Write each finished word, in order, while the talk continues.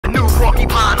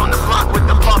porcupine on the block with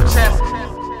the buck chest.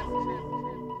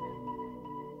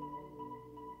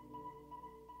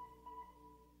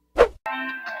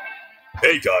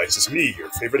 Hey guys, it's me, your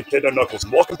favorite Echidna Knuckles,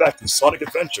 and welcome back to Sonic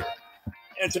Adventure.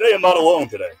 And today I'm not alone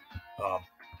today. I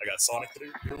got Sonic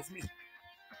today here with me.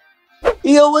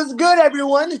 Yo, what's good,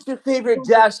 everyone? It's your favorite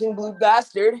dashing blue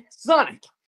bastard, Sonic.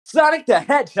 Sonic the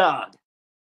Hedgehog.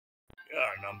 Yeah,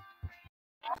 and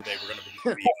today we're gonna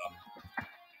be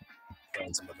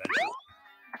playing some adventure.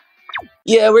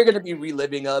 Yeah, we're gonna be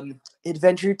reliving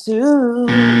Adventure 2.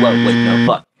 Whoa, wait, no,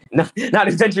 fuck. No, not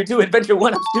Adventure 2, Adventure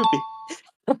 1, I'm stupid.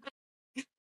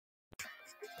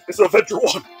 It's Adventure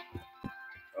 1!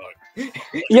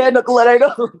 Yeah, Knucklehead, I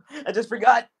know. I just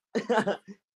forgot. Wait,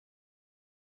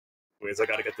 I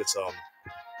gotta get this,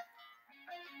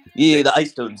 Yeah, the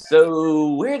Ice Stone.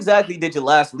 So, where exactly did you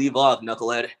last leave off,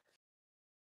 Knucklehead?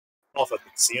 Off at the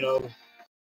casino.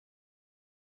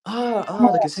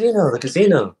 Oh, the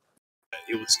casino.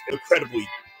 It was incredibly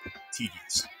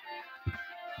tedious.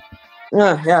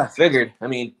 Yeah, figured. I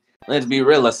mean, let's be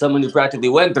real, as someone who practically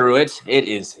went through it, it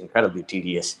is incredibly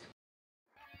tedious.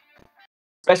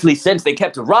 Especially since they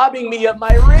kept robbing me of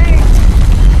my ring!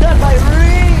 Not my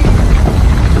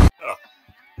ring! Oh.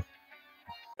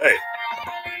 Hey.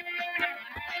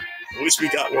 At least we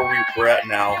got where we're at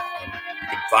now, and we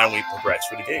can finally progress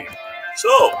through the game.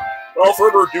 So, without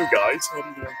further ado, guys, I'm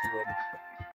going to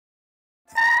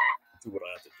do what I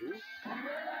have to do.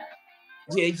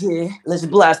 Yeah. Let's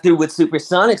blast through with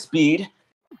supersonic speed.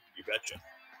 You betcha.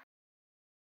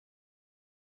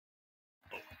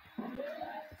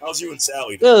 How's you and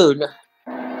Sally doing? Dude.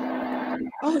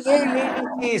 Oh, yeah.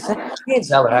 Me and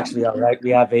Sal are actually alright. We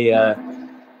have a,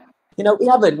 we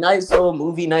have a nice little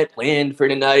movie night planned for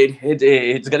tonight.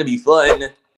 It's gonna be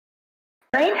fun.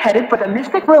 Train headed for the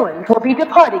Mystic Ruins will be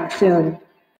departing soon.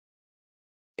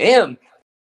 Damn.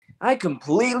 I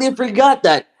completely forgot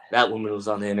that woman was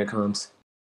on the intercoms.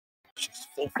 She's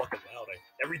full fucking loud.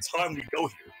 Every time we go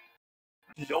here,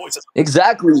 she always has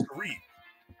exactly. Scream.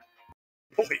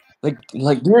 Like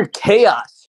you're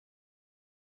chaos.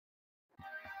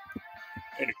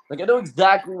 Anyway. Like I know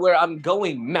exactly where I'm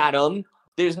going, madam.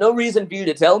 There's no reason for you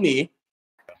to tell me.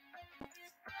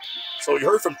 So you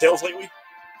heard from Tails lately?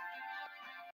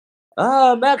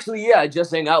 Actually, yeah, I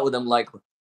just hang out with him like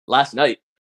last night.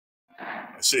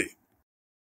 I see.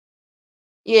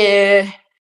 Yeah.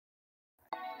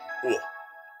 Cool.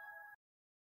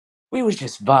 We was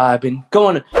just vibing,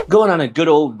 going on a good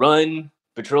old run,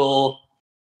 patrol.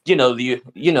 You know the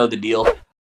deal.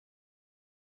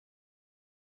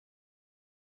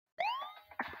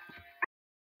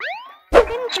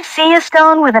 Didn't you see a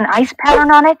stone with an ice pattern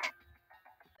on it?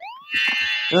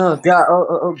 Oh god,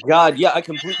 oh god, yeah, I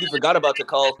completely forgot about the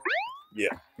call. Yeah.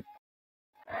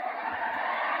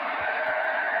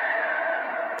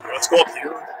 Let's go up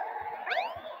here.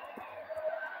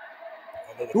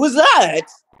 Who was that?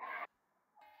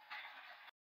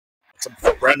 Some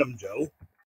random Joe.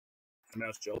 I mean,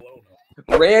 that's Joe. I don't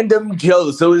know. Random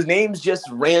Joe. So his name's just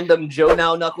Random Joe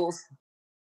now, Knuckles?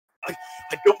 I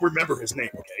don't remember his name,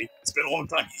 okay? It's been a long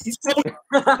time. He's probably,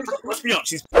 let's be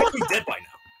honest, he's probably dead by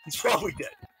now. He's probably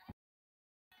dead.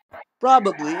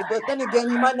 Probably, but then again,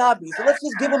 he might not be. So let's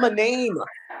just give him a name.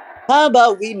 How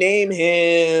about we name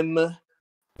him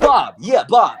Bob? Yeah,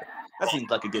 Bob. That seems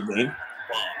like a good name. Bob.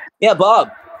 Yeah,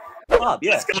 Bob. Bob,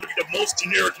 yeah. That's gotta be the most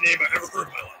generic name I've ever heard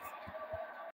in my life.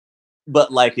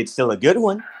 But, like, it's still a good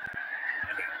one.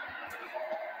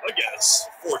 I guess.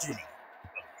 For human.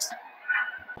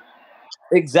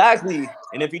 Exactly.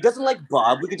 And if he doesn't like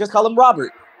Bob, we could just call him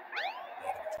Robert.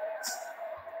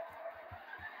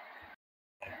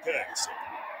 Okay, so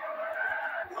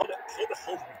how the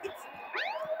hell did we get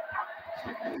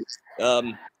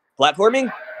from Platforming?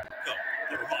 No,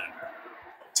 never mind.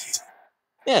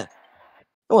 Yeah.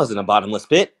 It wasn't a bottomless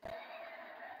pit.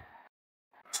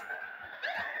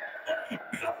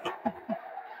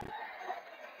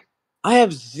 I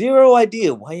have zero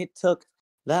idea why it took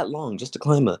that long just to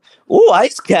climb a... Ooh,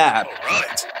 ice cap!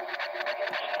 Alright.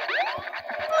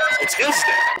 It's his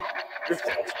day. Your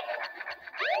fault.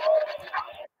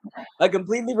 I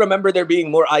completely remember there being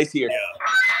more ice here. Yeah.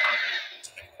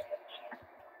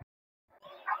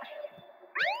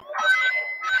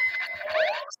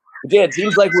 Yeah, it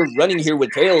seems like we're running here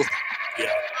with Tails.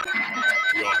 Yeah.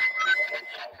 We are.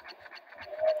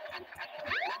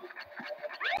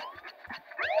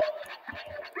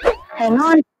 Hang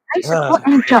on, icicle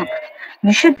and jump.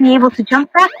 You should be able to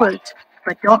jump backwards,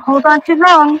 but don't hold on too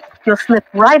long. You'll slip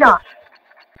right off.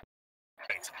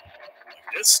 Like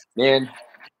this? Man,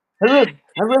 I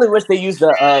really wish they used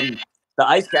the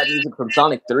ice cap music from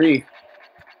Sonic 3.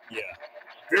 Yeah.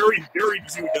 very viewed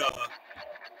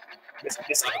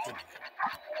misopportunity.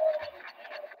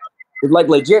 Like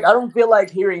legit, I don't feel like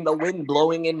hearing the wind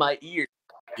blowing in my ears.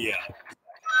 Yeah.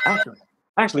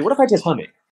 Actually, what if I just hum it?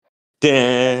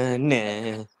 Da,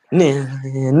 na, na,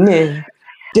 na,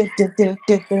 da, da, da,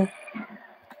 da, da.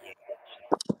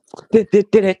 Da, da,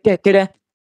 da, da, da, da.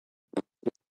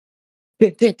 Da,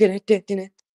 da, da, da, da, da.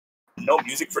 No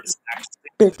music for this action.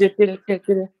 Da, da, da, da,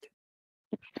 da, da.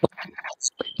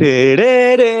 Da,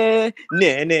 da, da.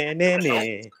 Na, na, na, na.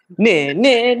 Na,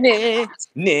 na, na,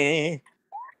 na.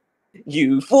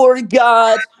 You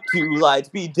forgot to light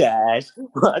speed dash.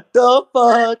 What the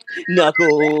fuck,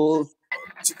 Knuckles?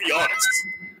 To be honest.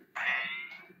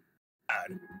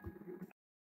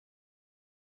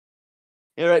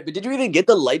 All right, but did you even get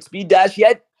the light speed dash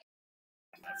yet?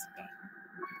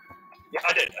 Yeah,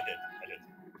 I did.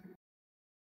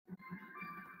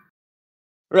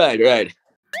 Right.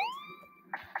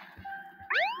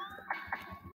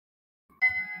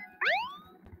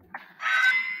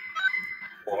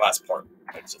 Well, last part,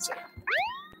 I should say.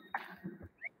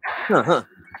 Huh.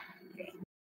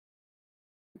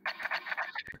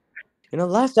 You know,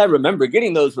 last I remember,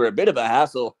 getting those were a bit of a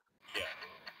hassle. Yeah.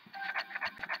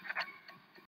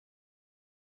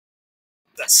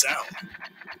 That sound.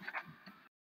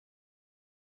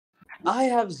 I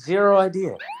have zero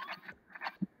idea.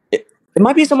 It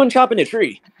might be someone chopping a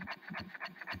tree.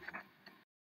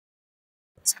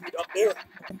 Speed up there.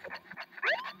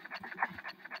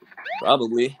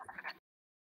 Probably.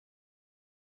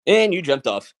 And you jumped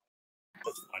off.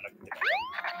 Let's find out.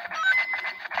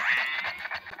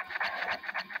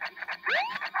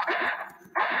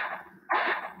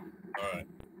 Alright,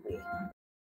 cool.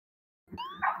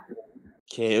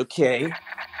 Okay.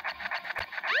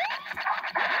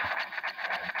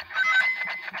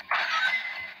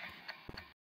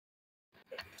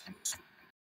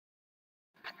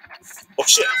 Oh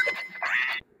shit!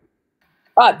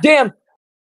 Ah, damn!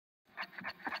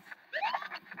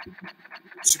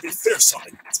 To be fair,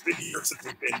 Sonic, it's been years since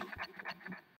we've been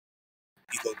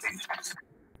elocated.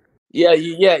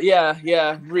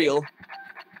 Yeah, real.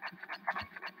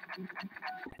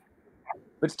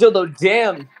 But still, though,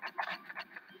 damn.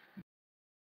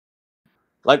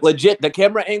 Like, legit, the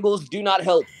camera angles do not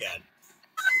help. Yeah.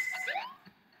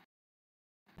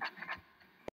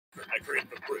 I created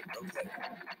the bridge, okay.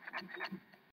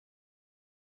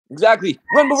 Exactly.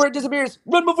 Run before it disappears!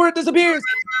 Run before it disappears!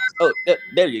 Oh,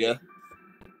 there you go.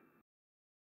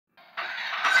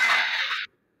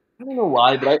 I don't know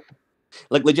why, but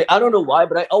I don't know why,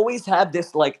 but I always have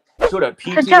this, like, sort of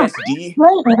PTSD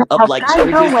of, like,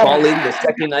 switches falling the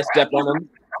second I step on them.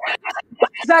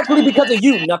 Exactly because of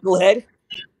you, knucklehead.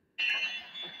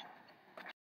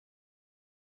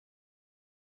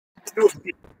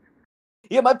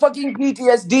 Yeah, my fucking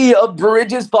PTSD of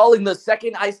bridges falling the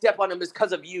second I step on them is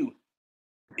because of you.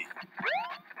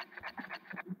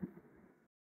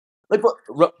 Like,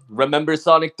 remember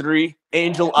Sonic 3,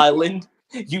 Angel Island?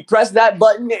 You press that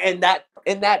button and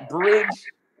that bridge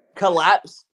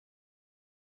collapsed,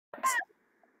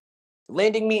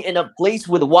 landing me in a place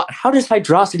with what? How does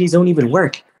Hydrosity Zone even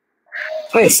work?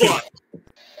 Wait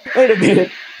a minute.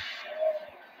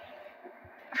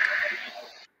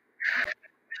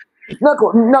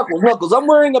 Knuckles, I'm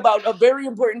worrying about a very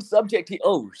important subject here.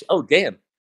 Oh, damn.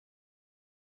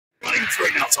 Running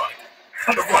right now, Sonic.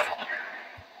 On the run.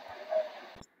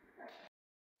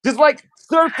 Just like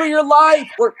surf for your life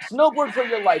or snowboard for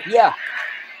your life, yeah.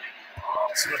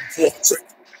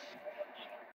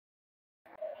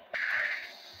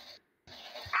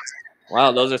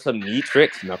 Wow, those are some neat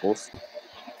tricks, Knuckles.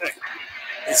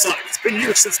 Hey, Sonic, it's been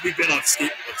years since we've been on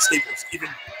skateboards, even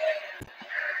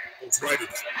those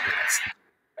riders.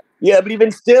 Yeah, but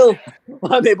even still,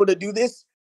 I'm able to do this.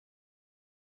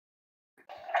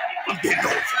 I'm getting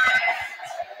old.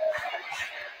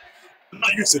 I'm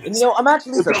not used to this. And, you know, I'm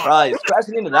actually surprised.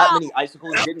 Crashing into that many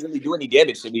icicles didn't really do any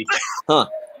damage to me. Huh.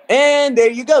 And there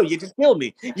you go. You just killed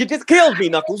me. You just killed me,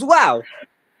 Knuckles. Wow.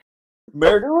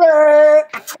 Murderer!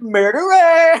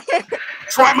 Murderer!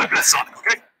 Try my best, Sonic,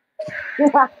 okay?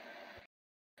 Damn.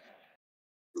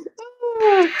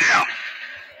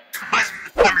 Last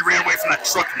time we ran away from that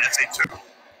truck in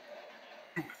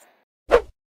SA2.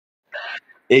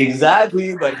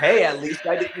 Exactly, but hey, at least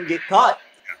I didn't get caught.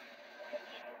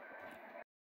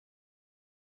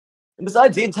 And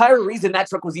besides, the entire reason that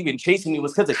truck was even chasing me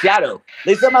was because of Shadow.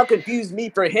 They somehow confused me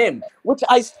for him, which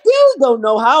I still don't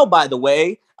know how, by the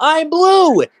way. I'm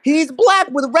blue. He's black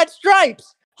with red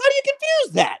stripes. How do you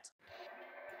confuse that?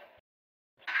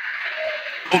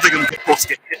 I don't think I'm supposed to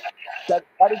get hit.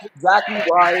 That is exactly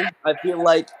why I feel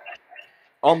like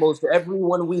almost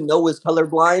everyone we know is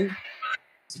colorblind.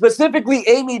 Specifically,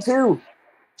 Amy too.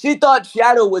 She thought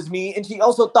Shadow was me, and she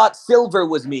also thought Silver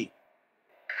was me.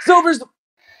 Silver's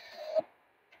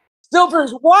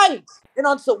white, and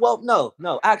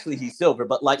no, actually he's silver,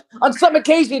 but like on some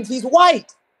occasions he's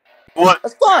white. What?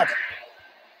 As fuck.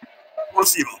 We'll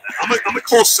see about that. I'm gonna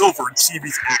call Silver and see if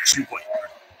he's actually white.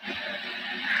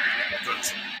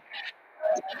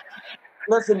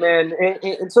 Listen, man,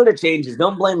 it sort of changes.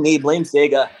 Don't blame me. Blame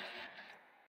Sega.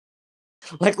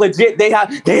 Like legit, they have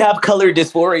color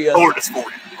dysphoria. Color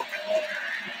dysphoria.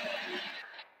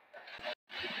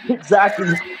 Okay.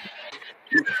 Exactly.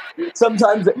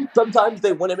 Sometimes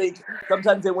they want to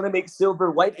make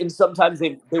Silver white, and sometimes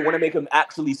they want to make him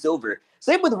actually silver.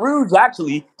 Same with Rouge,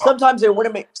 actually. Sometimes they want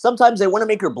to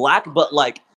make her black, but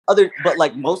like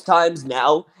most times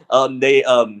now, they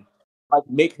like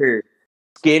make her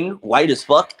skin white as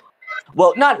fuck.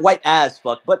 Well, not white as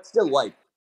fuck, but still white.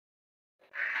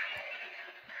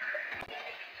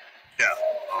 Yeah.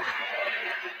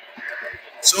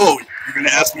 So you're gonna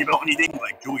ask me about anything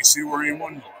like Julie Sue or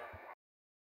anyone? Or?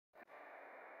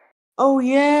 Oh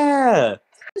yeah,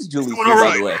 this is Julie Sue,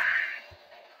 by the way.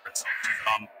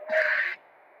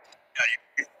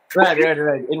 Right.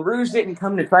 And Rouge didn't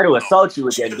come to try to assault you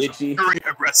again, did she? Very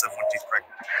aggressive when she's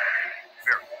pregnant.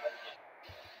 Very.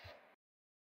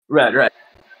 Right.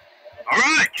 All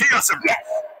right, Chaos Emerald.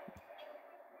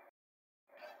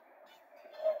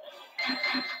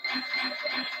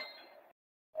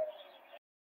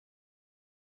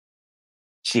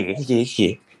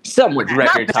 Shit. Someone's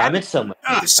record time. It's someone's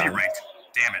record C time. rank.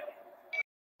 Damn it.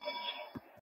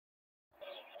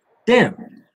 Damn.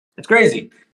 That's crazy.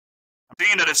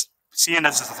 I'm seeing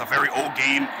that this is a very old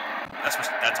game. That's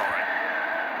all right.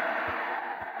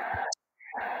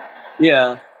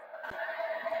 Yeah.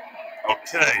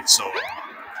 Okay, so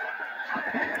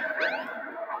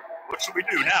what should we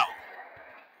do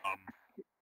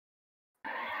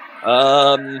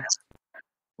now?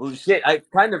 Well, shit, I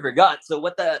kind of forgot. So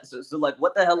what the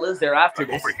hell is there after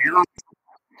this? Over here?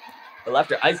 Well,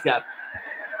 after Ice Cap.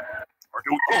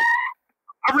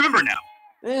 I remember now.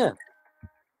 Yeah.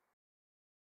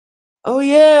 Oh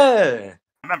yeah.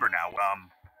 I remember now.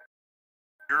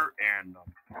 Here and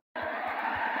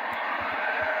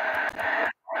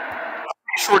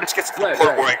sure this gets to the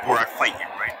part where I fight you,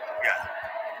 right? Yeah.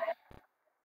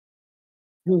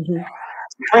 Mm-hmm.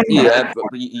 Yeah.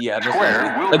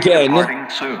 Square will again. be departing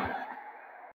soon.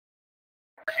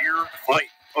 Here, the fight.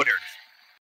 Oh, there it is.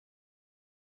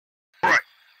 All right.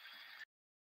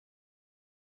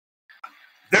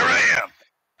 There I am.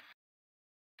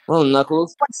 Oh,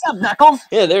 Knuckles. What's up, Knuckles?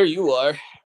 Yeah, there you are.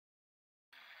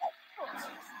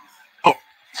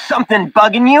 Something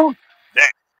bugging you?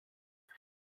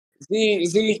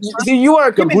 See, you are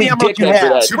a complete dickhead for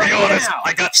that. To be honest,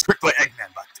 I got tricked by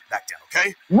Eggman back down,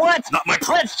 okay? What? Not my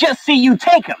problem. Let's just see you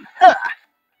take him. Huh.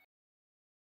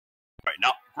 Right,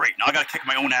 great. Now I gotta kick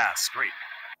my own ass. Great.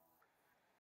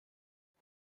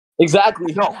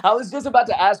 Exactly. No. I was just about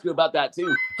to ask you about that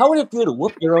too. How would it feel to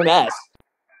whoop your own ass?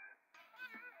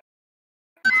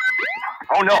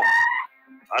 Oh no.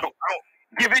 I don't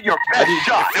give it your best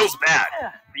shot. It feels bad.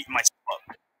 Beating myself up.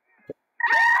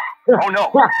 Oh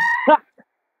no.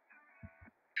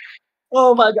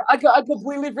 Oh my god. I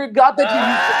completely forgot that you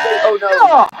used to say, oh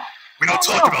no. We don't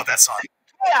talk about that, Sonic.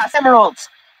 Chaos Emeralds.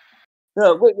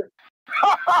 No, wait.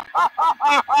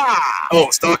 Oh,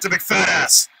 stop to big fat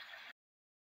ass.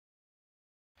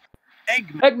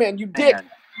 Eggman, you dick.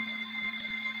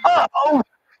 Oh,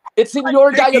 it's in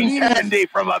your diabetes. Candy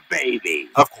from a baby.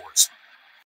 Of course.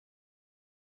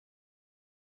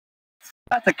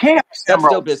 That's a Chaos That still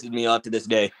Emerald. pisses me off to this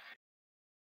day.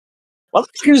 Why are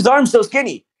his arms so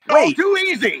skinny? Wait. Too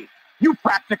easy. You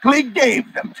practically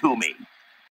gave them to me.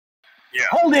 Yeah.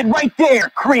 hold it right there,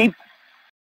 creep.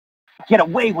 Get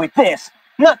away with this.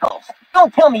 Knuckles,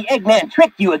 don't tell me Eggman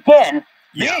tricked you again.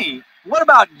 Yeah. Me? What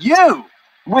about you?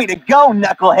 Way to go,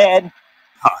 knucklehead.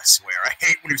 Oh, I swear, I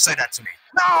hate when you say that to me.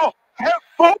 No!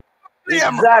 Careful!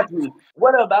 Exactly.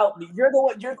 What about me? You're the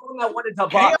one that wanted to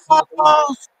box.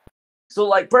 Chaos! So,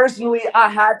 like, personally, I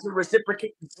had to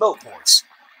reciprocate the smoke. Of course.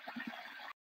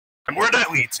 And where'd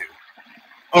that lead to?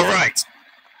 Alright.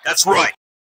 That's right.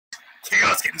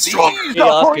 Chaos getting stronger.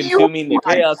 Chaos consuming the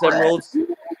Chaos Emeralds.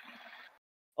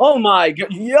 Oh my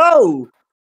god. Yo!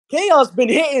 Chaos been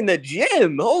hitting the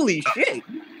gym. Holy shit.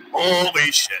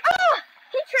 Holy shit.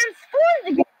 He transformed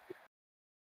again.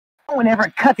 No one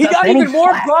ever cuts He up got any even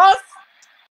more slack. buff?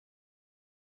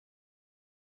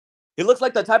 He looks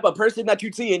like the type of person that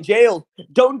you'd see in jail.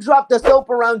 Don't drop the soap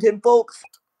around him, folks.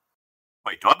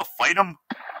 Wait, do I have to fight him?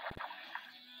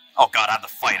 Oh god, I have to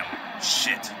fight him.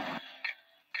 Shit.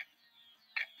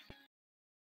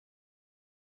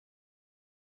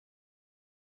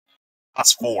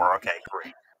 That's 4. Okay,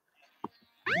 great.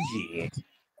 Yeah.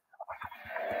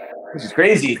 This is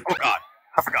crazy. Oh god,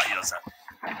 I forgot he does that.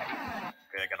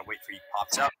 Okay, I gotta wait for he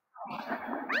pops out.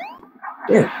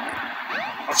 Yeah.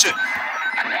 Oh shit.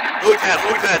 Lily pad.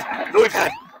 Okay.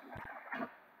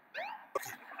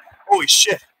 Holy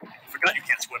shit. I forgot you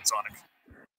can't swim, Sonic.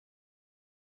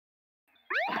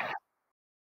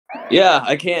 Yeah,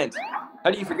 I can't.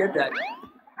 How do you forget that?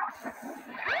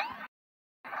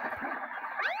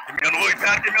 Give me on the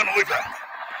lily pad.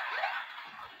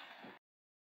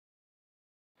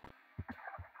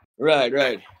 Right.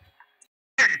 Here,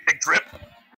 you big drip.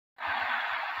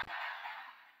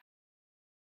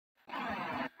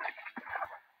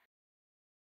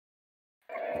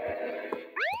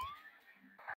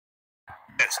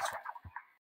 Missed.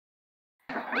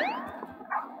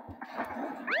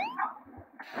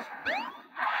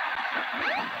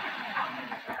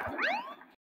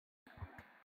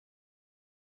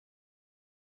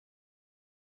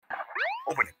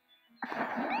 Open it.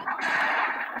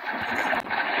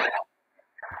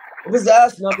 What was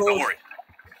that, No, Knuckles? don't worry.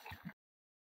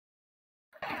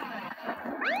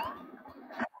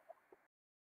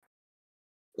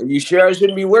 Are you sure I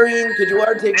shouldn't be worrying? Because you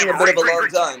are taking a bit of a long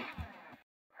time.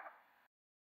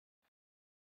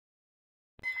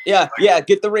 Yeah,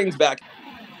 get the rings back.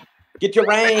 Get your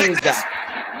rings back.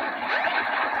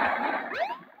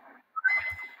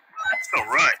 That's all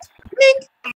right.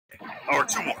 Or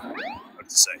 2 more. What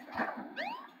to say?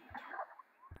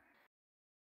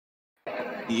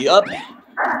 Yup. You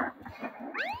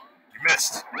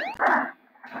missed.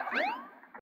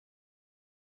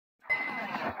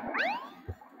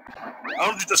 Why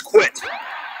don't you just quit?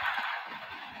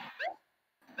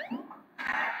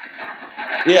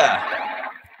 Yeah.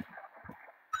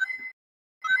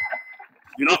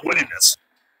 You're not winning this.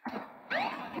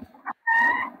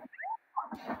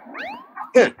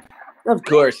 Of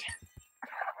course.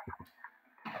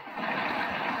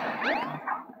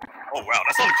 Oh wow,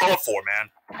 that's uncalled for, man.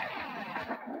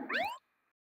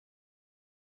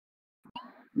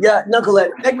 Yeah,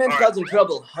 Knucklehead, Eggman's causing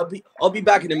trouble. I'll be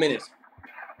back in a minute.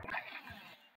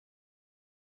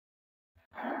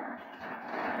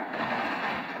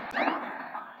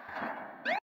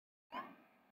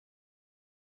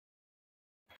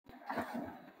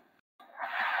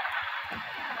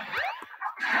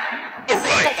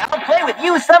 Alright. I'll play with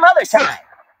you some other time.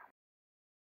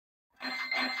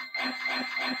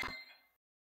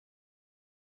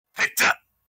 Take that.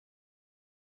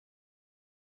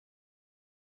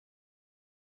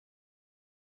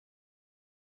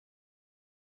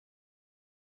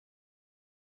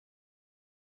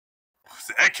 It's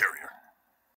the egg carrier.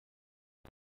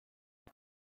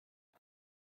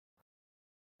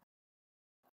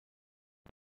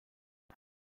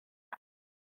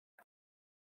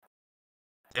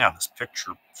 Damn, this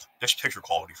picture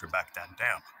quality for back then,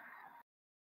 damn.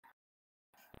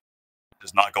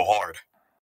 Does not go hard.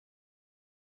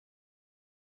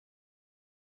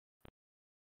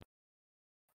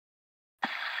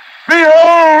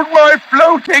 Behold my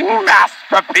floating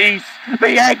masterpiece,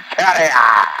 the egg carrier!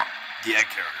 The egg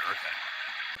carrier, okay.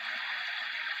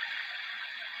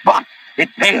 But it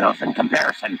pales in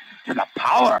comparison to the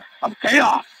power of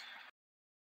chaos.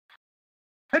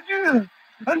 Adieu,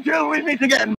 until we meet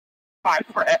again, my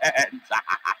friends.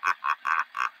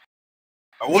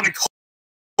 I wouldn't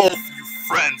call you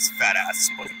friends, fat ass,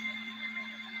 but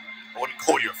I wouldn't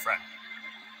call you a friend.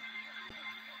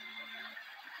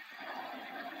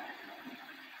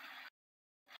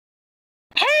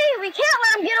 Hey, we can't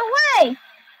let him get away.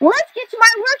 Let's get to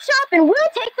my workshop and we'll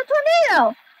take the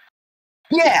tornado.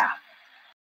 Yeah.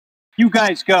 You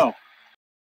guys go.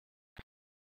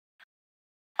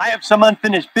 I have some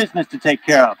unfinished business to take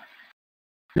care of.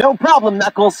 No problem,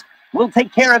 Knuckles. We'll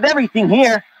take care of everything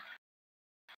here.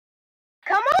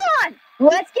 Come on,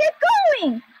 let's get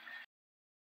going.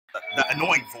 That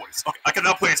annoying voice. Okay, I can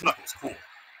now play as Knuckles. Cool.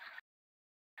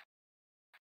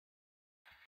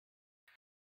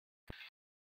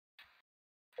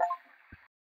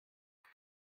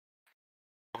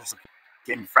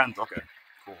 Game friends. Okay,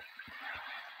 cool.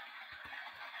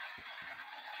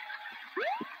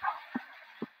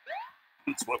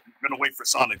 That's what we're gonna wait for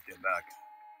Sonic to get back.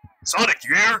 Sonic,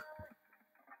 you here?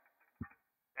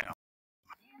 Yeah.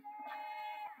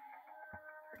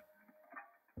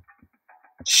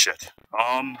 Shit. What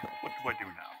do I do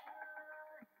now?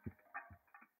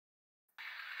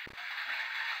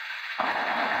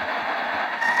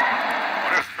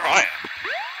 Here I am.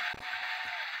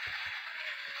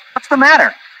 What's the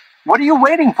matter? What are you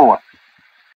waiting for?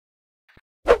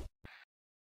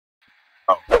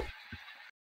 Oh.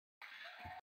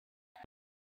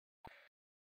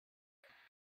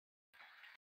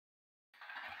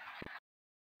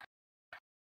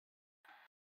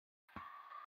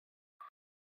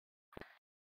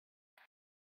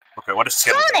 Okay, what is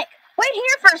Tails? Sonic, wait here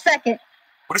for a second.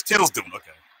 What is Tails doing?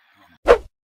 Okay.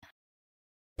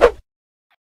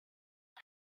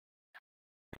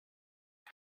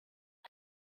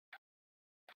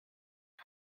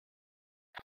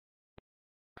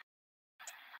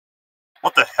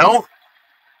 What the hell?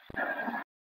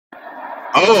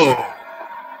 Oh!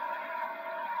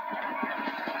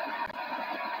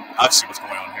 I see what's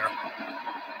going on here.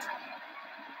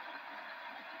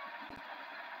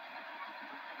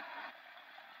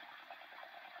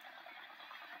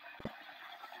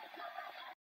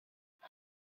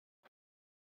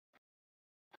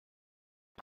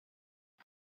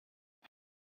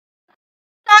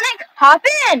 Sonic, hop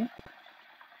in.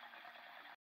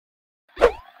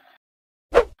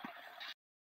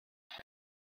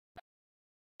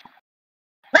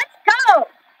 Let's go.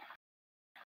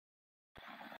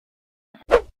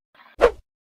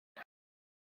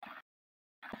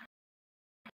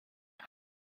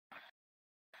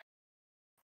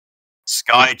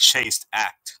 Sky Chased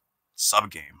Act.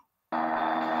 Subgame.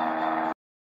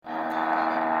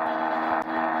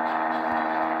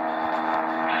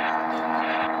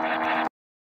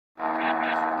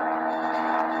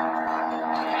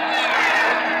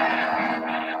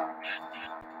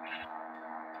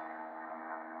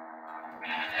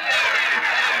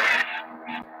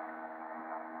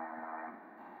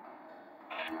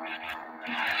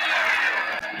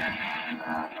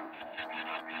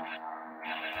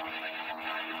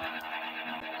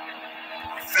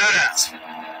 Fat ass.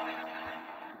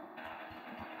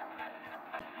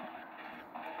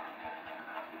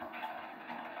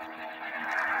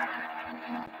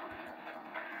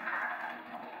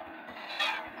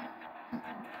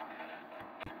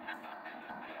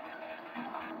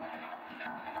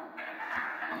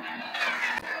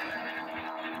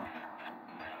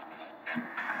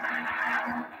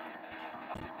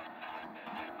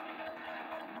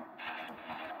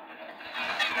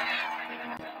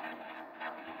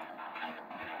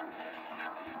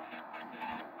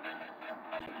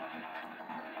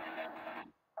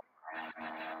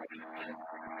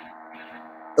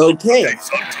 Okay. Okay,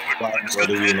 so I'm to it. Well, I just what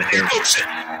got do you the think? Oh shit!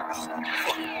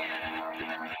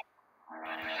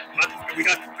 We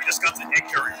just got the egg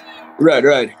carrier. Right,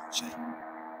 right. Shit.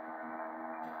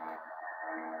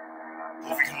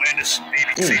 Hope we can land this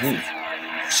baby safely.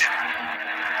 Shit.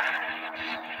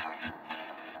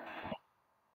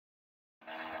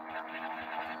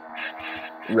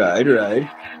 Right, right.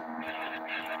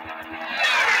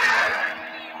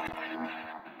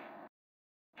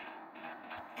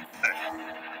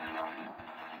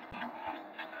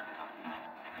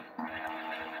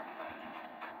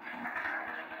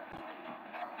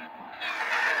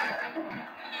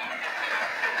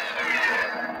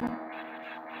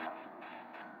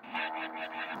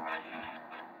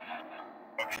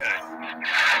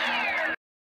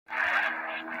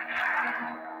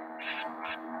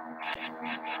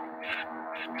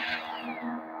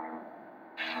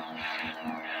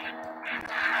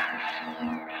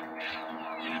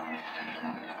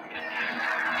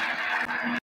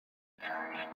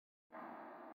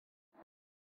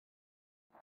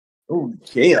 Oh,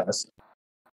 chaos.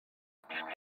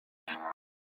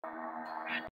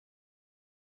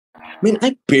 Man,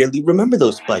 I barely remember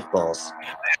those spike balls.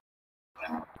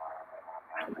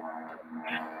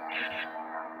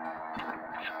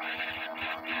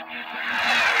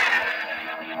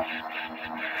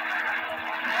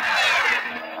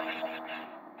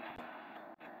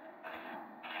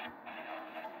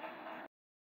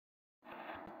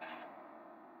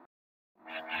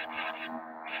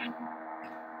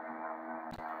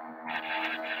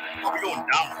 I'll be going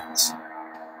downwards.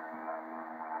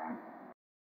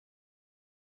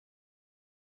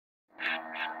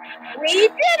 We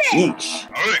did it. Yeesh.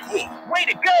 Alright, cool. Way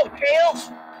to go, Tails!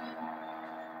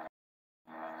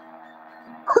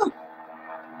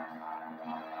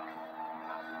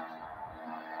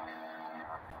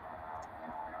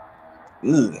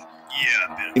 Ooh. Yeah,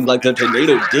 man. Seems like the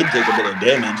tornado did take a bit of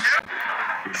damage.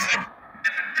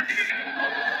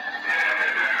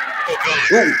 Oh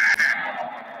god.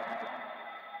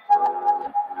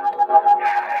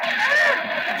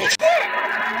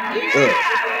 Ooh.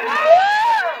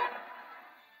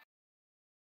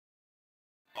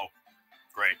 Oh,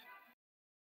 great.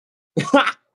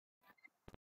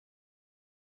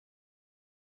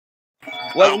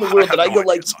 Why in the world have did I no go idea,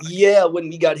 like, Sonic. yeah, when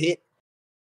we got hit?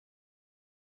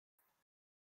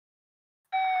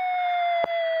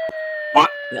 What?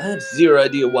 I have zero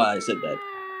idea why I said that.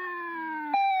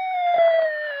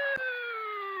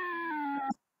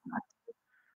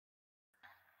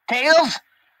 Tails?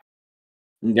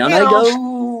 Down I Tails?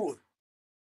 go.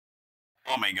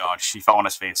 Oh my god, she fell on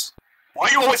his face. Why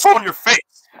are you always falling on your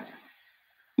face?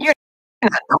 You're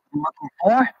not what I'm looking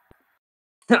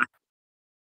for.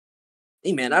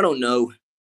 Hey, man, I don't know.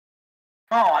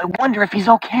 Oh, I wonder if he's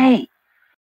okay.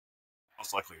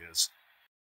 Most likely he is.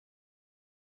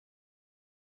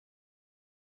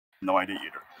 No idea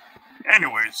either.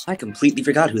 Anyways, I completely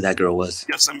forgot who that girl was.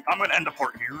 yes, I'm gonna end the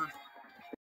part here.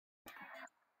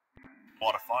 A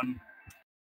lot of fun.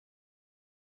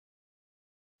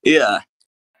 Yeah.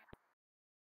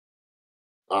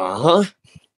 Uh-huh.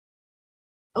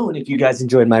 Oh, and if you guys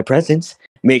enjoyed my presence,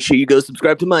 make sure you go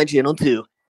subscribe to my channel too.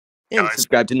 And Guys.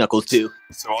 subscribe to Knuckles too.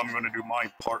 So I'm gonna do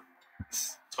my part.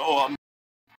 So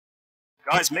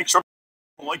guys, make sure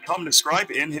to like, comment, subscribe,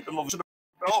 and hit the little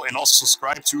bell, and also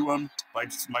subscribe to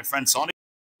my friend Sonic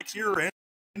here.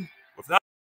 And with that,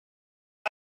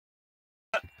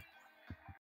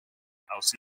 I'll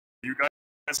see you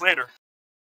guys later.